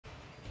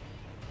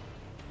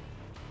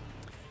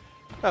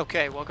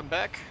Okay, welcome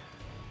back.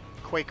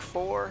 Quake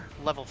 4,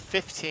 level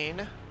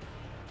 15.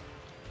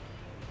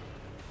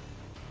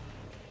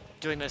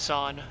 Doing this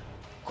on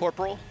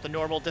Corporal, the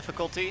normal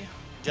difficulty,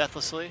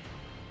 deathlessly.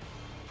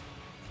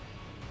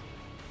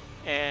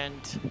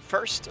 And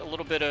first, a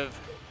little bit of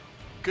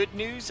good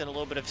news and a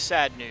little bit of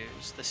sad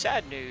news. The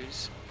sad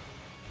news,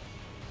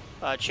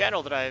 a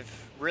channel that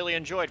I've really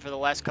enjoyed for the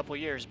last couple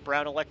years,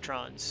 Brown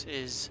Electrons,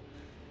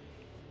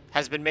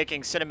 has been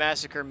making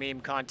Cinemassacre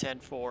meme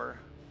content for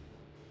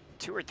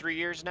 2 or 3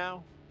 years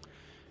now,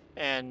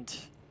 and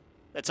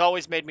it's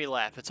always made me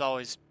laugh. It's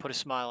always put a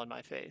smile on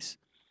my face.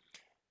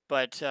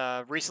 But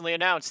recently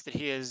announced that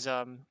he is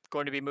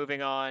going to be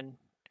moving on,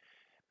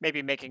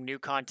 maybe making new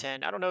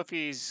content. I don't know if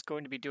he's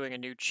going to be doing a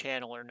new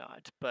channel or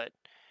not, but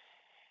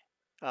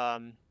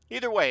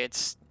either way,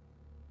 it's,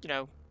 you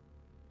know,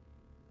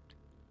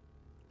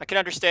 I can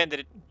understand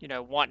that,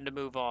 wanting to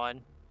move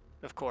on,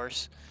 of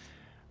course.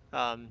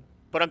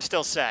 But I'm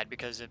still sad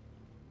because it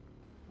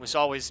was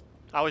always,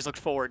 I always looked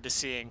forward to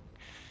seeing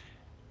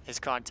his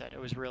content. It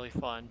was really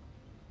fun.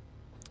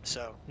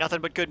 So,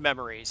 nothing but good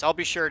memories. I'll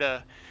be sure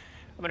to,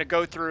 I'm going to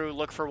go through,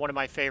 look for one of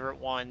my favorite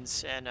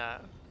ones, and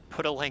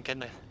put a link in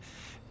the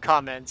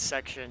comments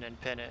section and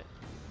pin it.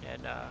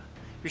 And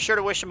be sure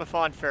to wish him a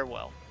fond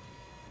farewell.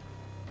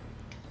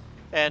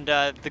 And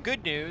the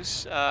good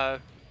news, I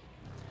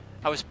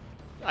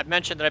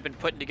mentioned that I've been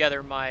putting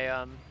together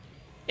my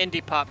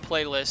indie pop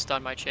playlist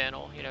on my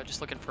channel, just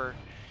looking for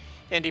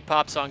indie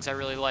pop songs I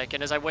really like.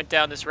 And as I went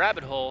down this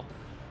rabbit hole,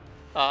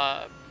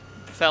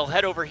 fell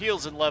head over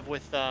heels in love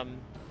with a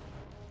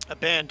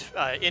band,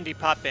 indie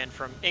pop band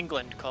from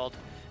England called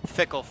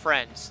Fickle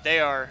Friends. They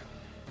are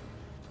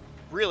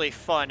really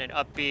fun and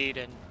upbeat,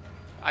 and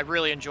I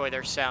really enjoy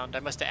their sound. I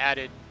must have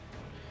added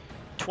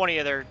 20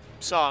 of their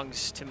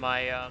songs to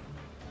my,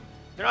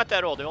 they're not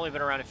that old, they've only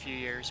been around a few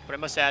years, but I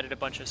must have added a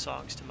bunch of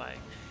songs to my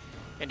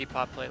indie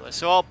pop playlist.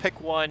 So I'll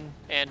pick one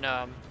and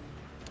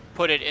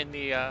put it in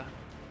the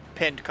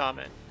pinned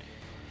comment.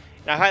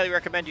 And I highly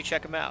recommend you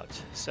check them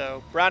out.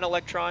 So, Brown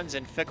Electrons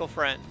and Fickle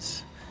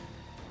Friends.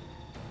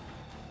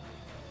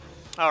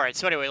 Alright,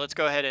 so anyway, let's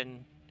go ahead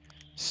and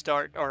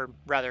start, or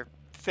rather,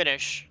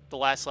 finish the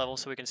last level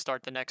so we can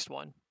start the next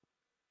one.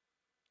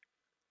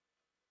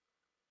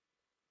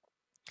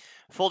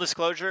 Full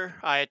disclosure,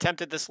 I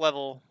attempted this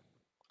level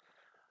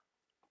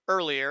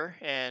earlier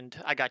and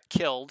I got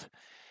killed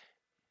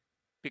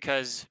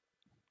because,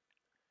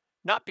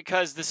 not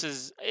because this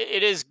is,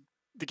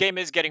 the game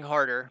is getting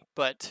harder,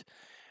 but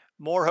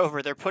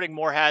moreover, they're putting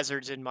more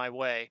hazards in my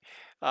way.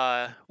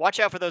 Watch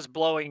out for those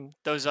barrels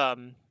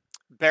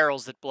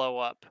that blow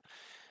up,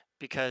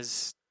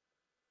 because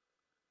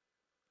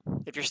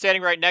if you're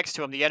standing right next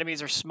to them, the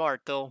enemies are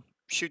smart. They'll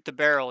shoot the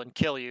barrel and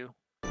kill you.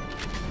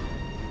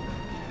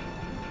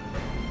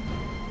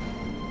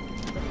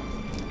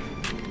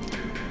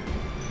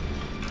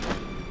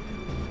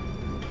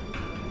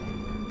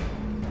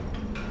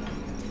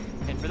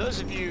 And for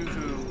those of you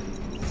who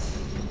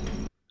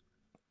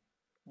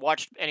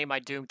watched any of my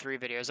Doom 3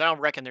 videos, I don't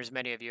reckon there's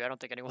many of you. I don't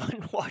think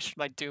anyone watched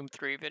my Doom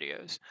 3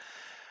 videos.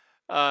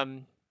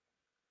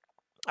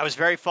 I was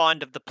very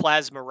fond of the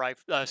plasma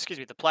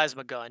the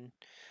plasma gun.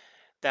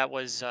 That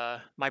was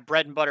my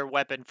bread and butter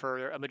weapon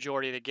for a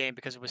majority of the game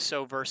because it was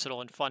so versatile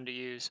and fun to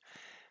use.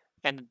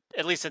 And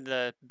at least in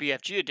the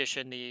BFG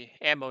edition, the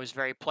ammo is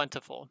very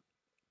plentiful.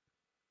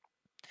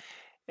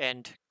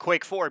 And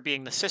Quake 4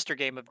 being the sister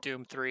game of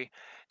Doom 3,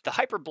 the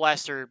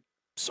HyperBlaster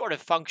sort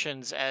of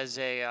functions as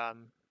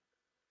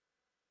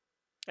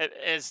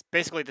as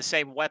basically the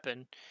same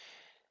weapon.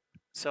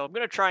 So I'm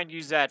going to try and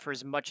use that for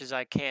as much as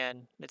I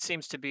can. It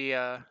seems to be,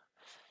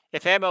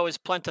 if ammo is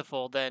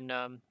plentiful, then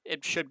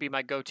it should be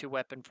my go-to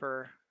weapon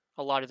for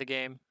a lot of the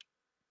game.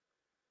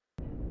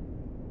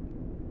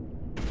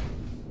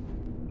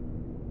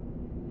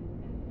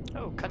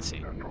 Oh,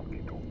 cutscene.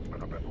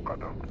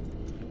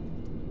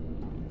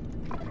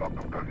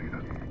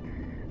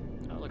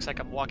 Oh, looks like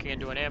I'm walking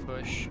into an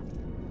ambush.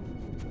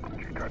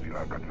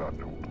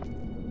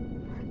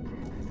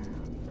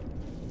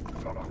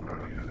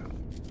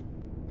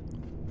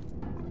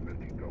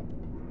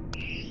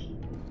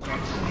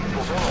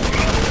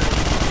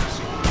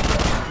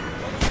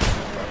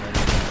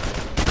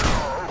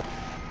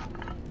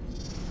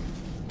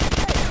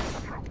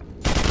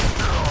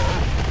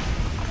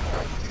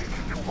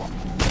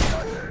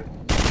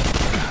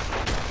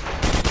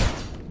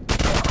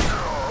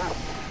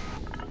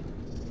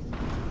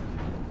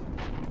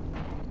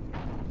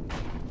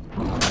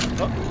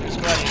 Oh, there's a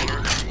gladiator.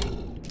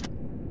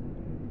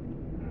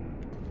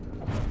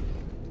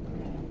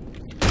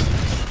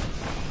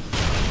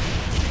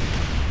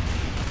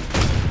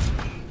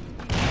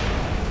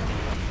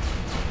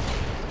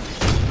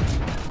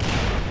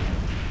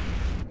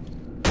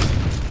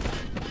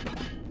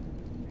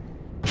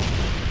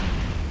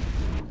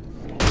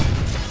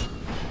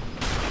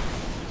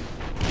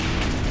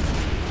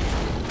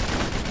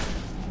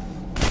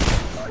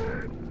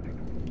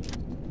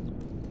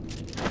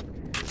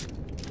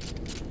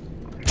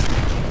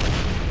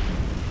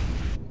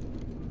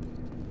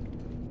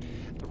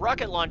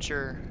 rocket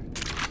launcher,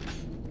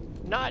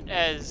 not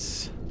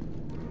as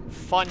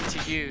fun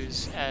to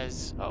use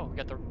as... Oh, we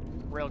got the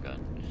railgun.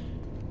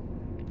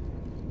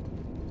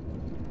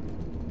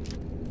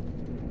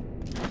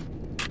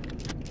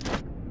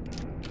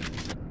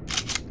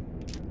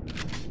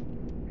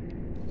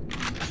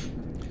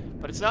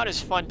 But it's not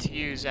as fun to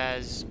use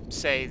as,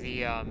 say,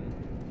 the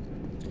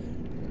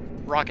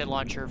rocket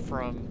launcher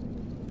from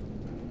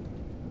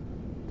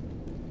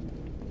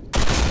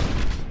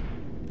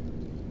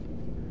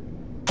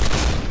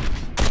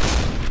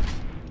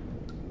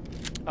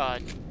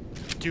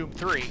Doom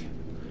 3.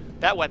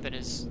 That weapon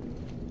is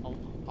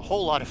a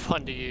whole lot of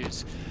fun to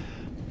use.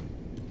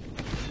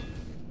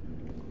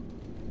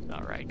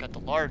 Alright, got the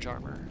large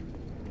armor.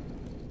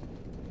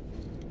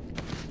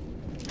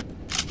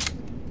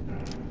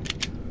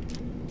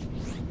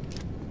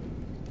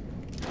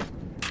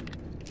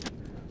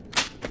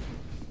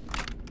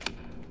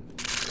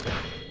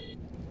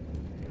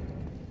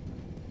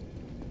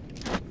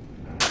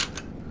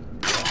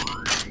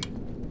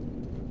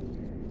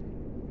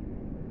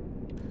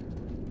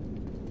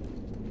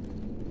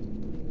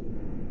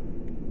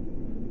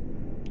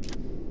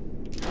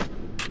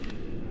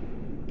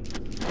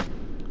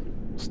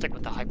 Stick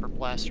with the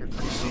HyperBlaster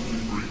for Assembly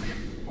breach.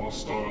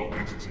 Hostile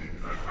entity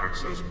at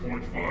access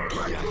point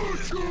 5.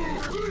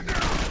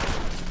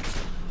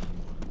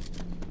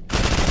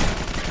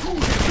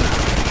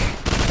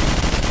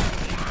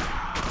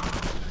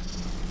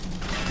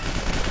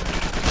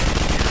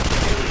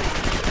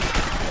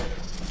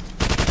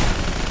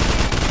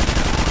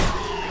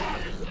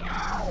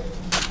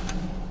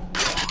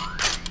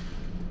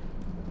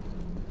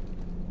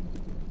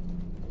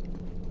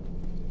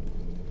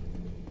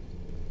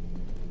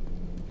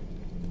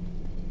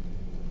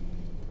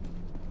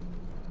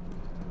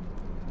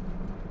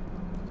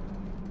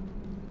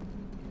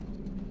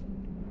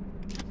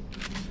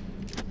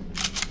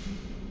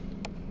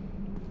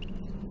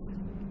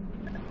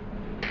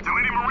 To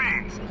any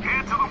Marines,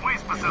 head to the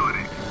waste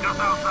facility. Just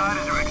outside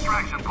is your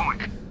extraction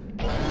point.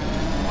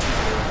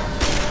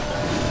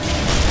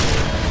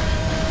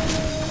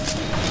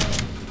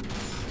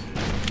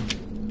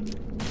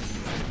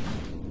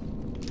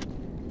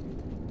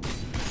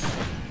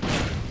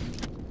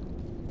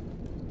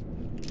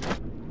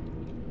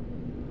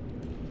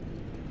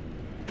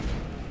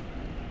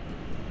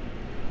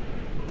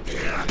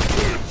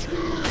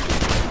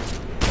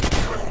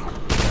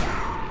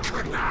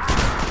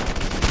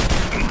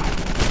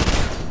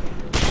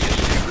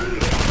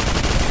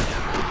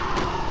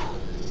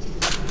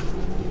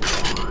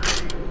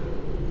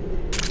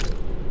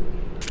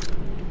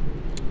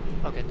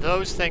 Okay,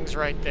 those things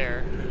right there.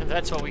 And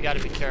that's what we got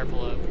to be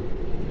careful of.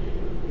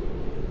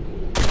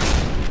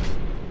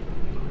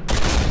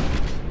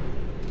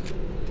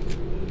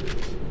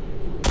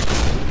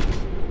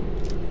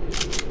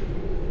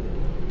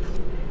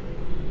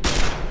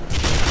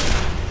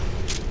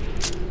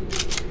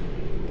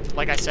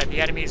 Like I said, the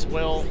enemies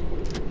will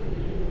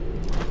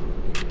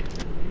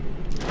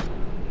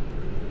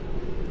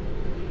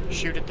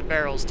shoot at the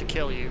barrels to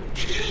kill you.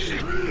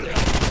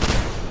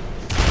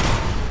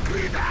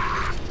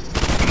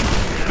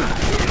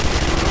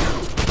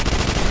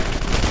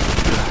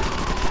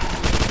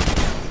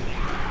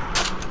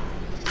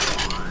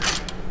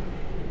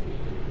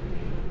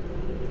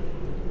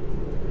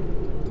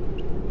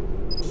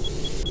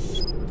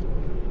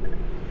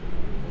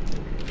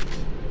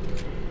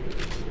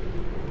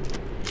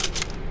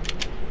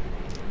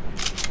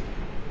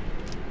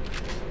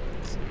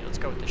 Let's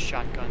go with the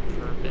shotgun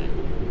for a bit.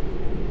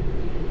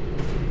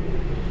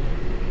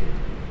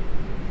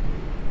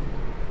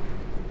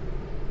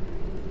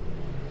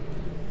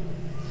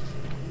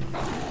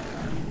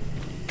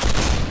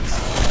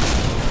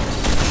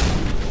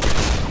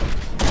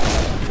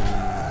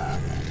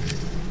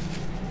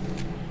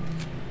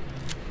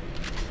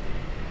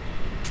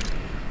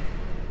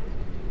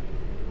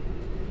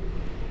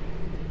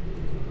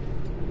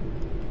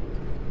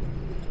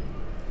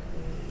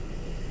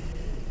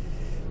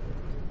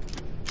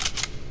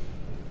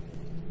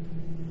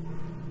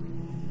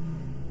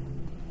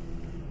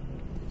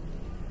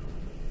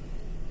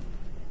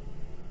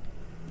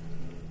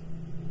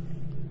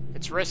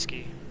 It's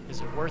risky. Is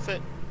it worth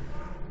it?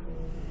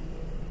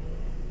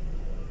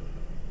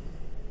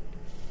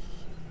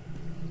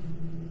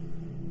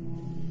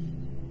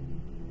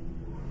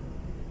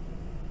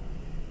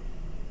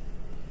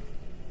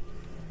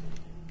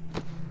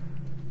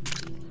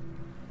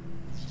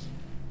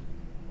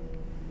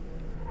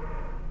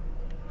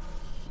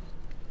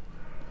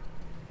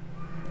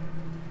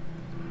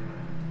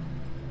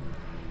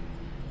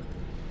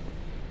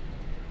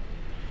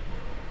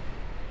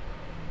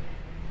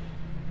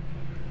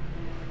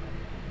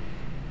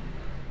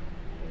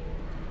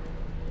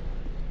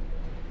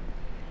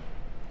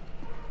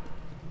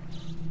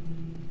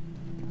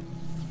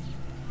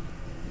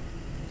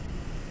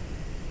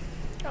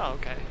 Oh,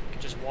 okay. You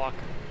can just walk.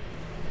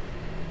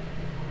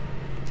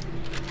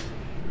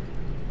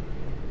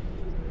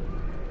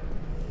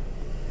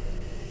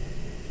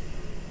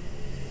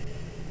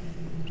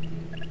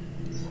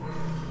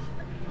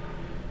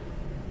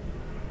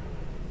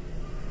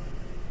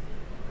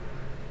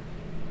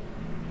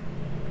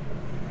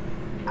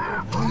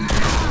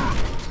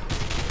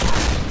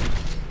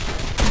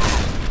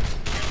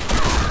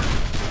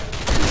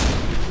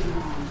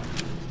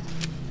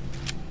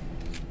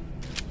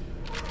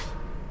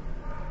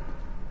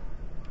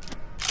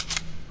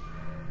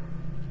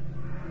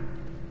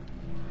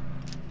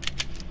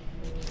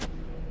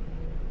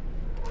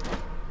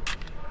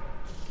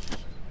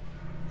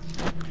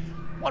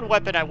 One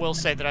weapon I will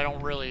say that I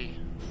don't really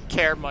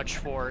care much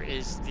for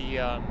is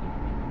the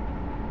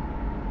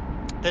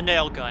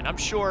nail gun. I'm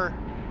sure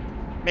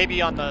maybe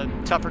on the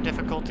tougher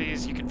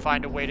difficulties you can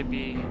find a way to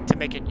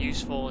make it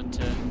useful and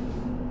to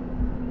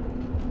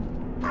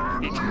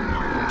be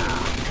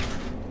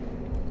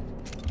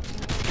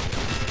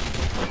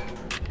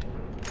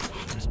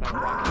There's my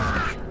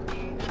rocket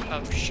launcher.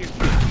 Oh shoot.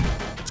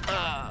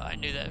 I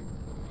knew that.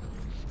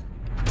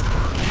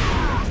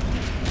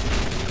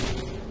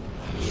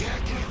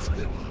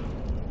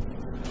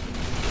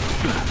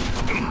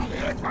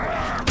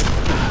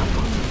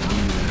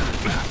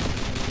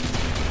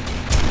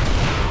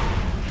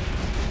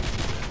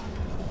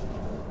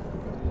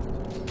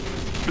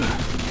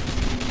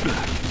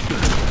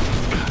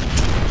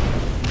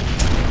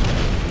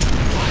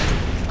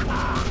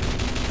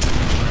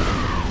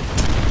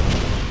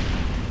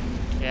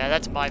 Yeah,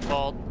 that's my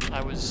fault.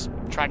 I was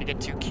trying to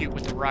get too cute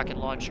with the rocket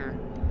launcher.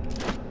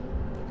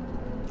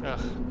 Ugh.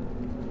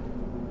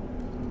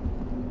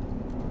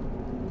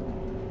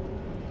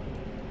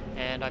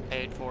 And I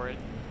paid for it.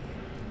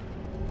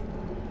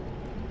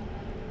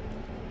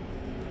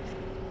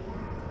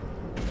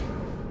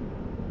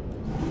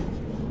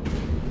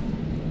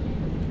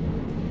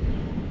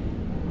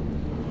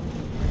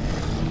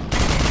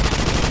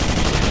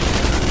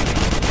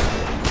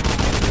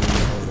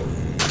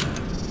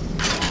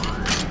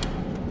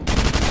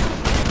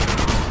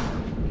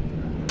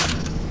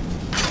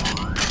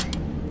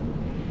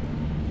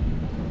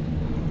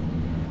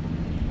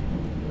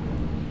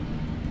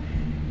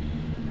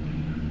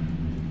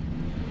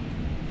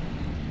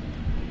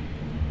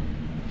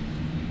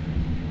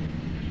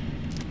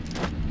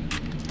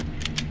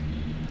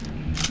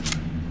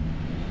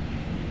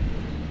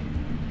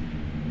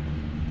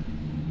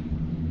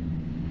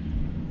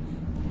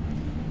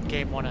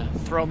 Game want to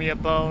throw me a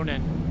bone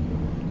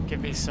and give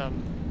me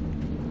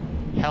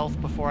some health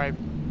before I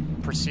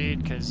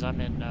proceed, because I'm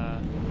in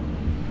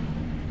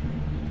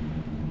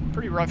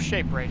pretty rough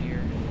shape right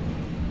here.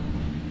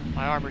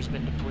 My armor's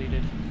been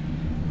depleted.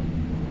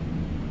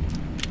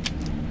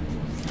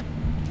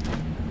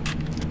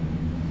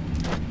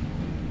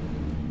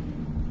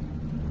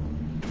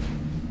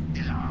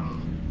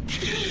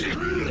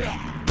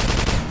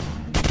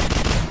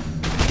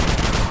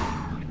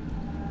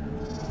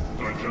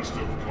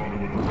 Digestive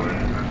conduit array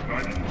at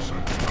 90%.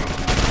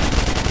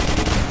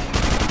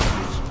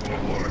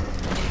 Online.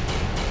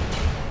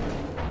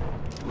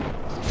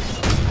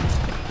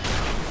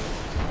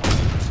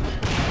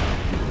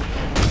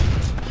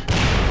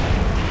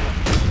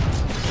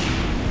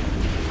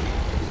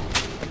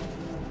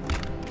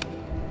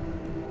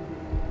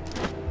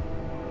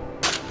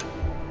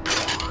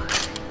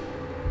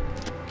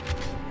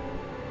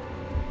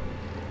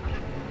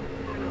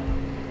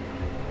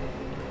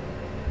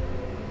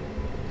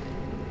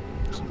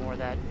 More of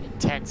that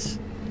intense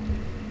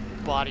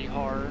body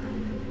horror.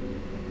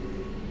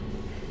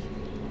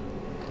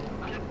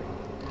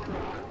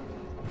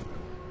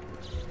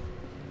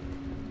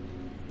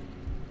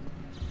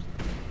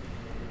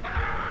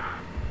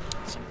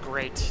 Some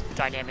great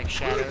dynamic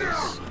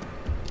shadows.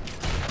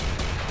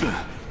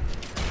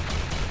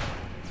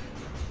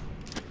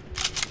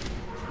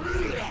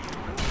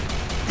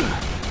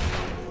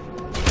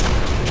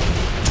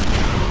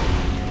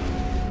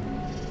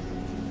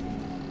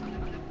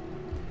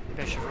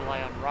 Maybe I should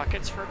rely on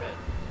rockets for a bit.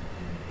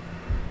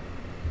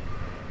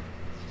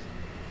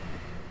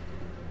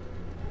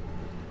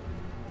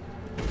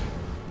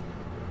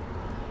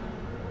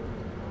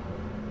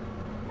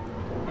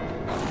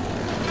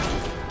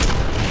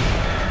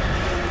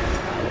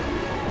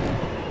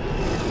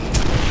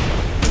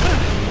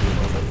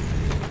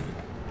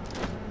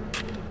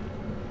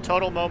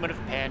 Total moment of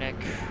panic.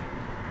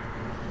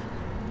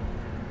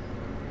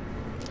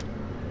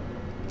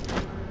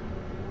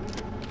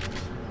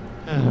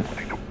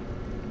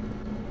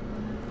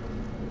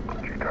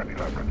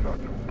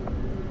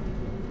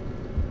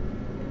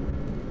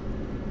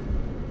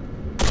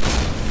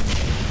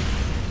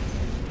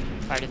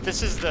 Alright, if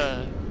this is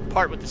the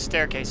part with the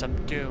staircase,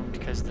 I'm doomed,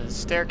 because the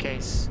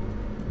staircase...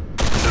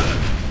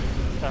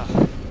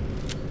 Ugh.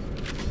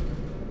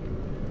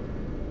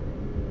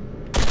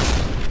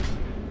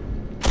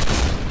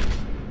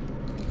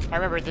 I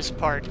remember this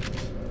part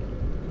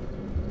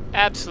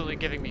absolutely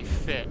giving me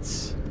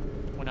fits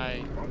when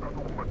I...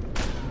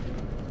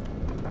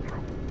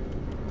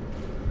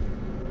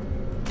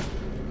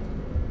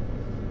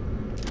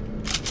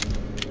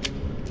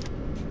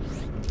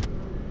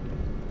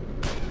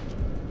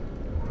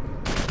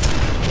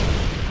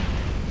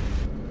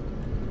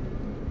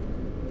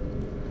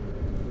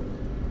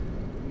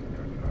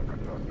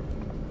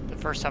 The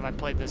first time I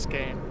played this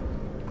game.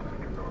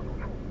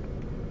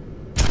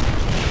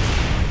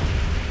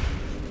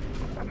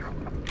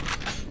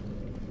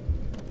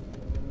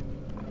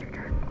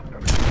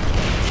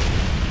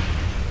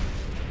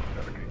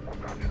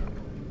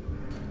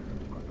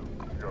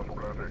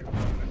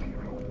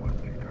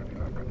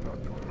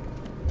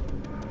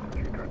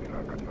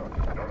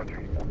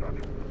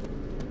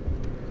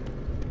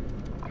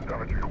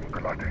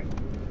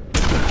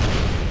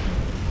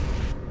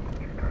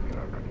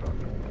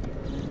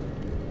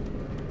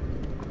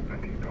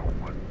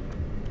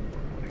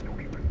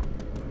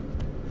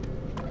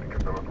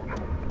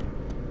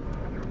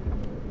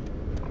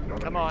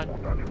 on.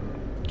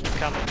 Keep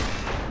coming.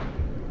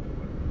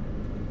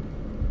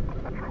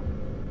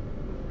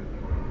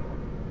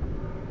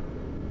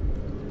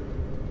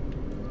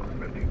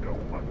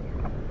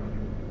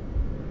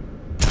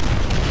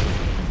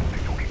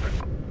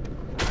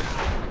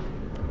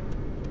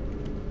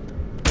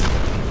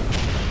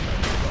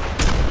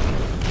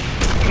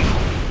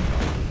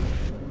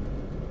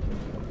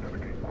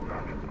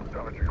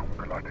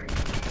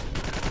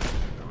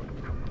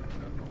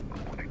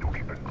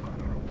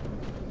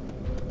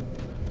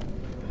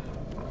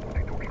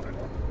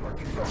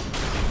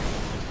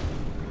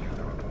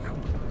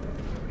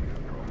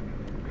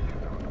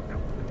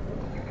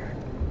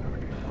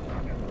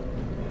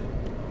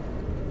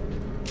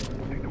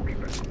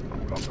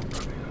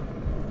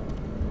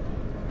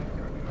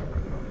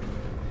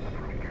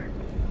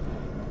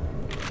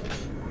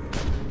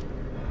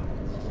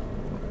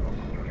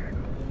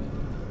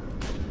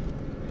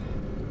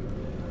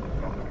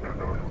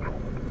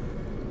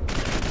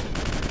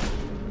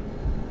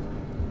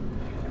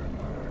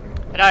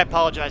 And I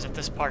apologize if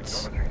this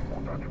part's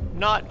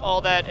not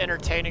all that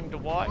entertaining to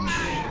watch.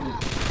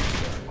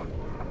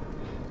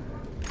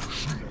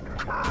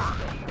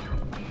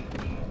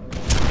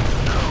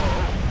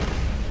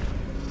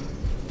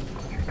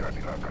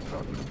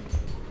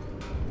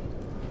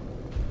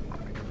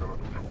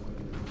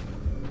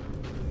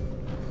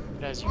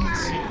 But as you can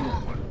see,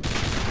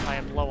 I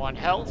am low on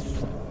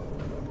health.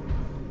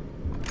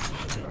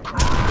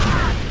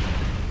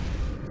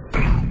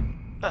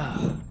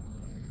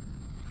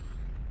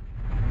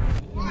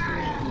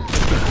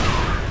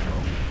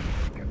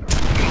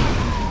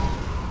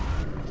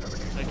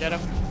 Get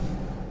him.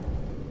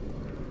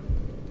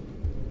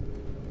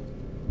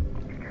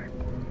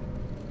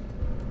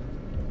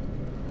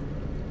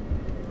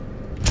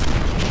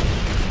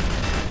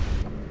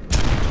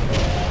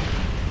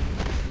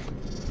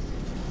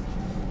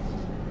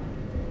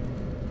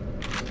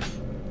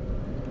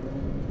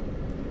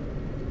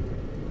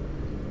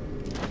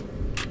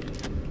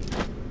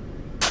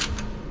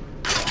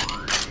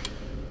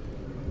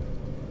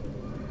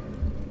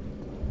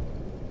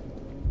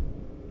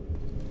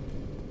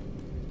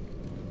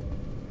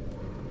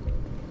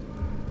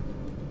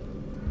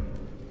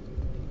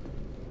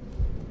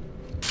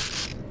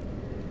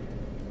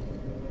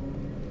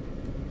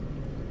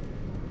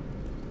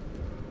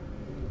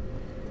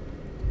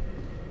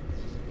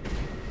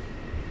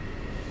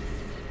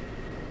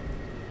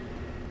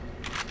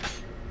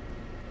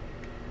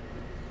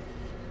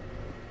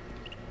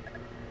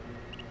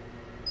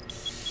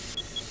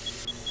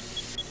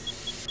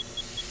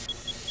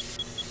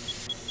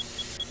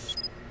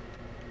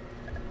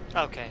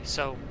 Okay,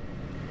 so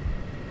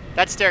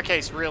that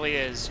staircase really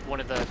is one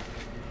of the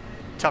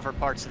tougher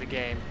parts of the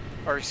game.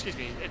 Or, excuse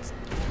me,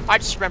 I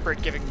just remember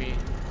it giving me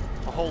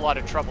a whole lot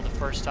of trouble the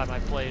first time I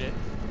played it.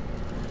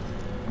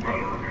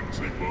 Matter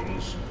intake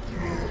levels.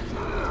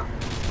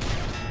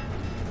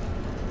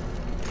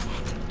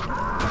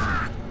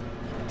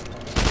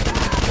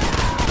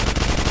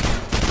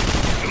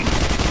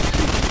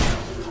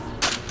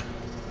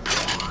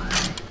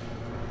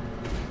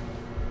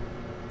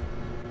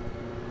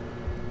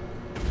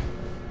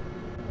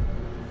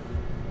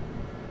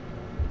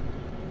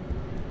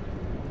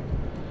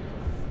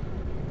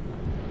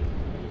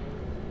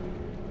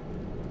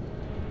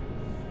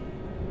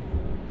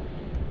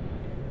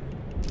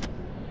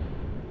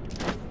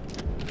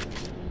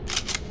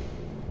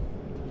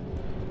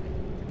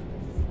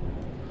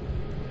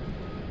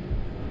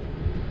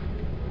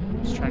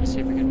 Trying to see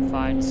if we can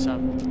find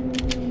some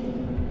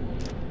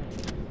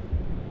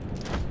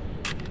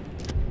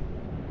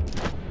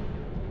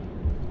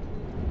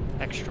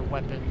extra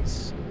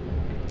weapons.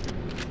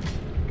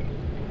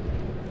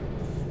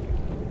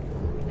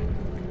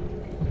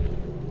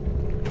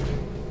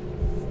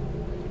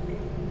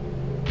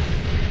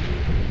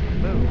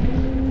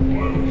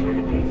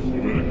 Biochemical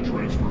fluidic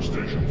transfer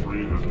station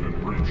 3 has been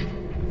breached.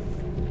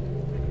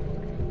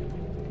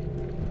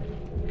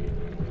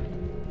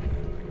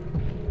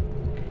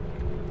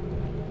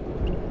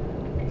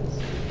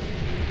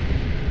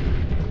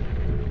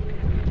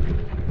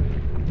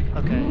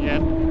 Okay,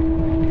 yep.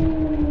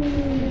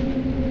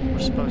 We're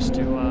supposed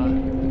to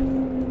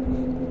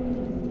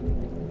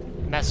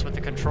mess with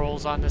the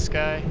controls on this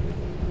guy.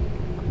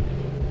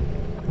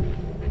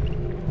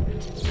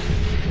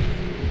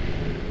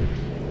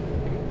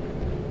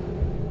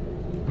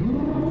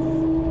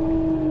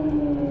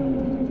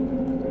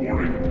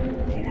 Warning,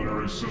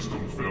 pulmonary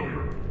system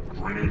failure.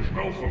 Drainage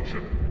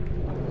malfunction.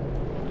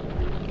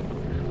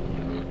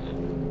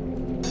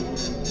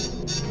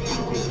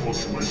 Critical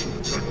fluctuation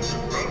detected in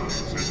battery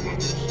intake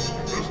levels.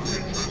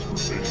 Investigate transfer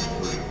station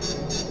 3.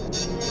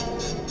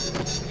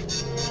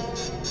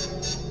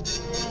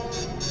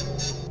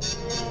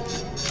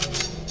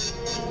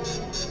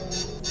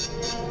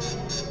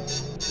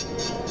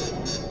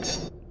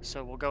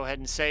 So we'll go ahead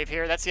and save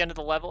here. That's the end of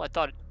the level. I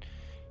thought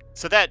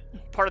so that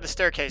part of the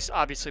staircase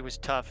obviously was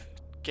tough.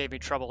 Gave me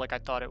trouble like I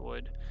thought it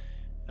would.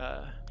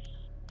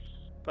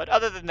 But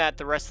other than that,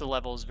 the rest of the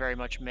level is very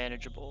much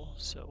manageable.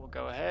 So we'll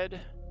go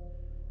ahead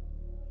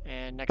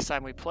And next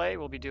time we play,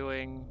 we'll be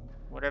doing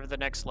whatever the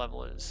next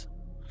level is.